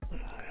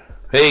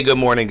Hey, good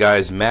morning,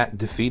 guys. Matt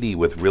DeFeedy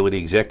with Realty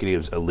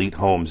Executives Elite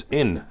Homes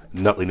in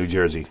Nutley, New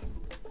Jersey.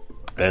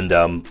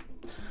 And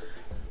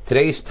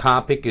today's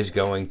topic is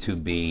going to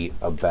be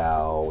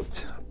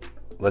about,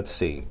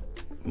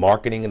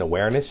 marketing and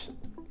awareness.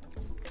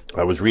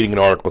 I was reading an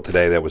article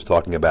today that was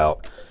talking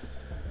about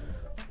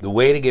the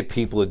way to get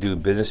people to do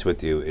business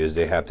with you is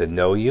they have to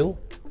know you,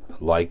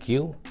 like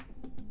you,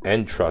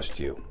 and trust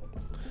you.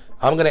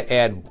 I'm going to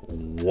add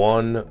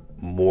one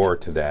more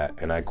to that,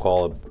 and I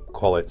call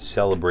it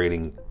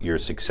celebrating your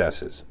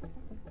successes.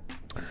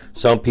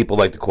 Some people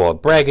like to call it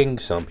bragging.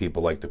 Some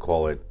people like to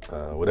call it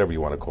whatever you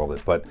want to call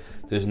it. But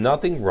there's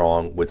nothing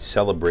wrong with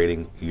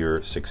celebrating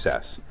your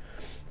success.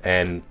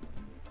 And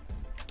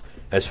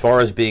as far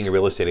as being a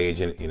real estate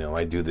agent,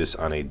 I do this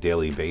on a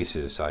daily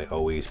basis. I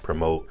always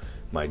promote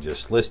my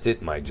just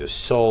listed, my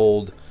just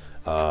sold.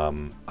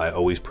 I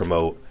always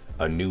promote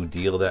a new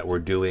deal that we're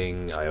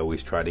doing. I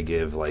always try to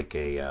give like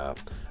a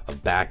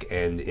back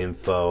end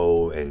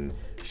info and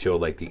show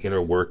like the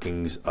inner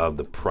workings of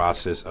the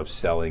process of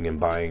selling and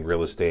buying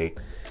real estate.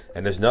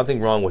 And there's nothing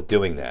wrong with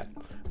doing that.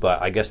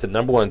 But I guess the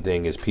number one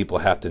thing is people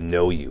have to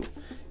know you.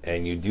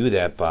 And you do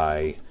that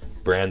by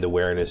brand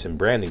awareness and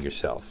branding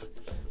yourself.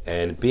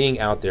 And being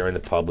out there in the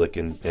public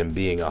and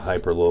being a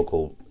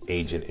hyper-local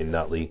agent in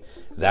Nutley,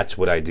 that's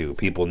what I do.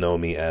 People know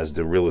me as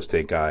the real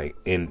estate guy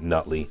in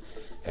Nutley.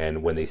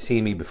 And when they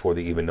see me before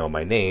they even know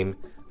my name,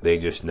 they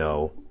just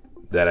know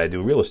that I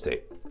do real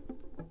estate.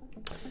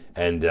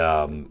 And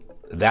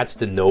that's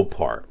the know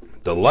part.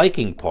 The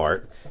liking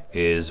part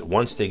is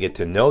once they get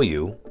to know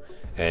you,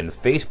 and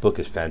Facebook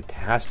is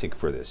fantastic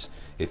for this.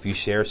 If you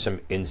share some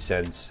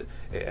insights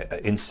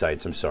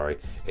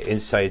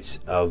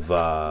of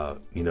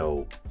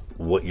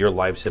what your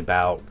life's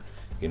about,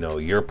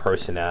 your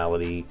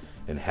personality,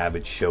 and have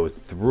it show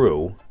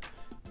through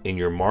in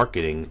your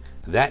marketing,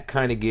 that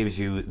kind of gives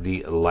you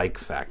the like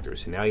factor.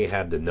 So now you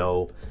have the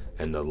know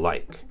and the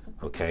like.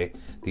 Okay.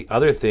 The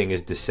other thing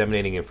is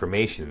disseminating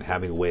information and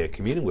having a way of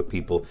communicating with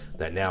people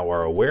that now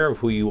are aware of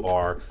who you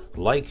are,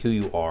 like who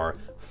you are,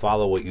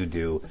 follow what you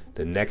do.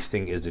 The next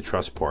thing is the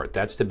trust part.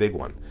 That's the big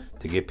one,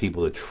 to get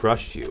people to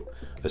trust you,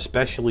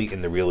 especially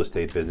in the real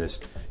estate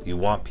business. You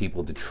want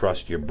people to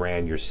trust your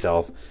brand,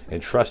 yourself,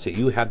 and trust that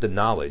you have the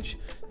knowledge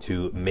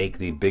to make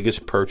the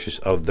biggest purchase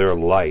of their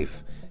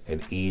life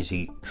an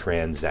easy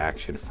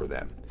transaction for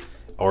them,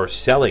 or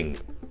selling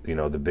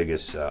the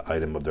biggest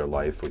item of their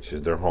life, which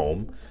is their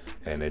home.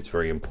 And it's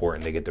very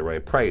important they get the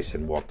right price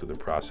and walk through the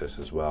process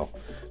as well.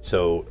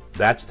 So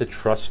that's the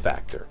trust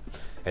factor.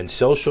 And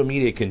social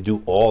media can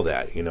do all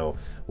that,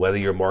 whether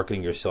you're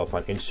marketing yourself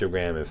on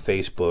Instagram and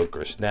Facebook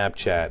or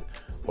Snapchat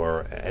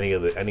or any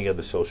of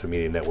the social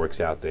media networks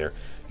out there.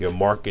 Your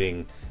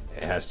marketing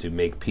has to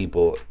make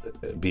people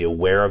be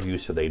aware of you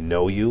so they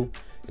know you.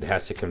 It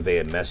has to convey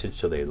a message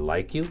so they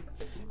like you.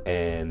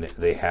 And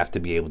they have to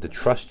be able to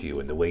trust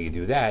you. And the way you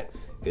do that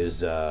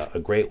is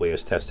a great way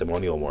is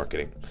testimonial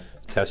marketing.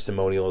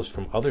 Testimonials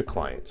from other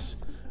clients.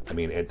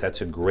 That's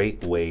a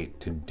great way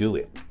to do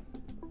it.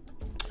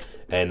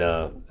 And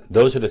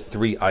those are the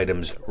three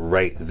items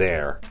right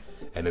there.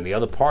 And then the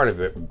other part of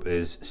it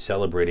is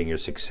celebrating your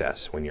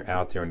success. When you're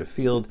out there in the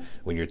field,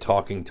 when you're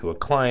talking to a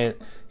client,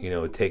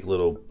 take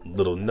little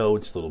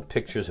notes, little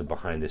pictures of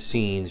behind the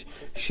scenes.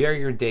 Share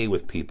your day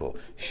with people.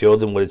 Show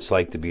them what it's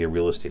like to be a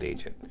real estate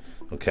agent.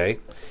 Okay?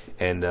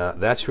 And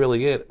that's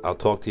really it. I'll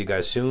talk to you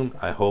guys soon.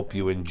 I hope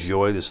you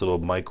enjoy this little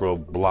micro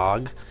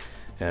blog.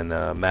 And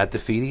Matt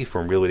DeFeedy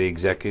from Realty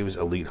Executives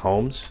Elite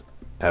Homes.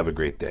 Have a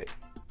great day.